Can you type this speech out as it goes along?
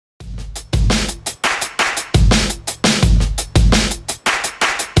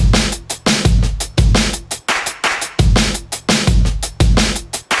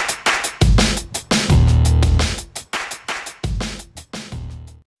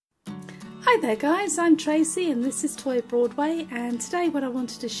Hi there guys, I'm Tracy and this is Toy Broadway, and today what I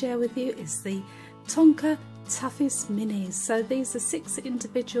wanted to share with you is the TONKA Toughest Minis. So these are 6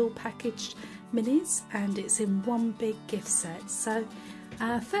 individual packaged minis and it's in one big gift set. So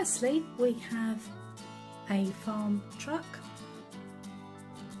firstly we have a farm truck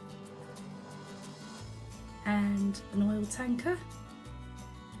and an oil tanker,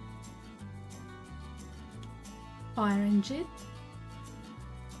 fire engine,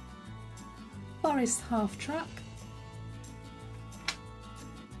 forest half truck,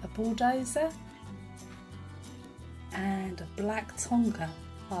 a bulldozer and a black TONKA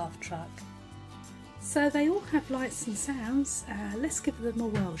half truck. So they all have lights and sounds. Let's give them a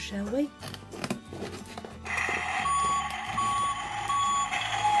whirl, shall we?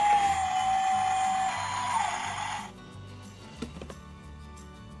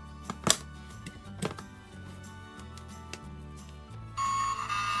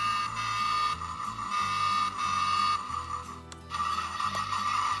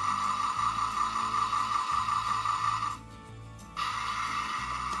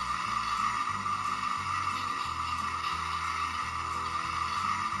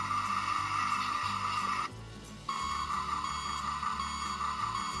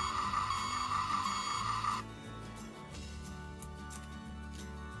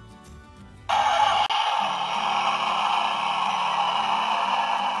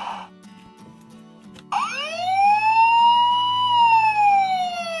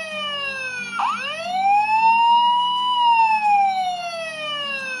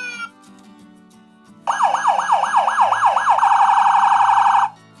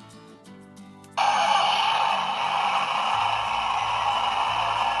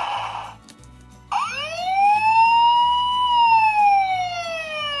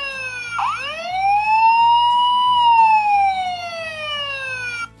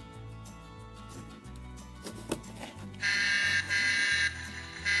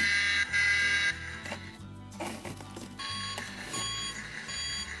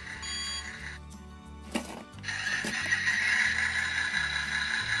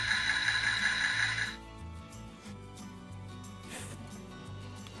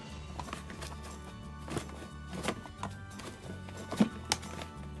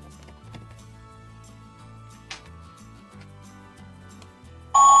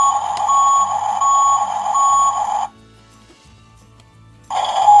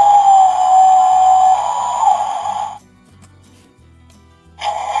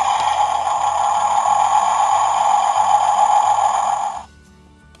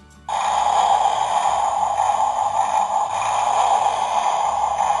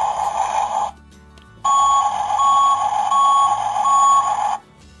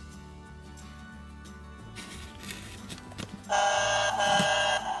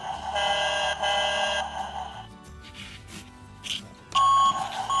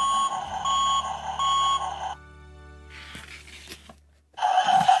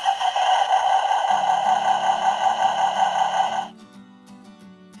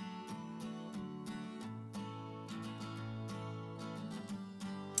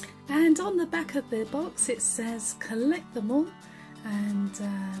 And on the back of the box it says collect them all, and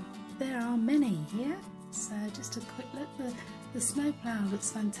there are many here. So just a quick look, the snowplow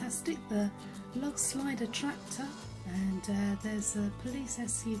looks fantastic, the log slider tractor, and there's a police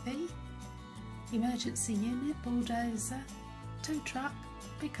SUV, emergency unit, bulldozer, tow truck,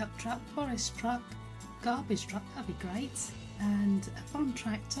 pickup truck, forest truck, garbage truck, that'd be great, and a farm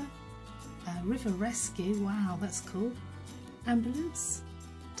tractor, river rescue, wow that's cool, ambulance,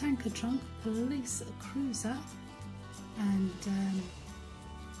 tanker trunk, police cruiser, and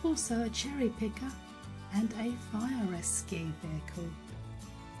also a cherry picker and a fire rescue vehicle.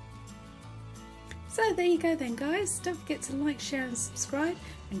 So there you go then guys, don't forget to like, share and subscribe,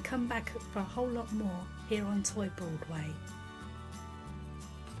 and come back for a whole lot more here on Toy Broadway.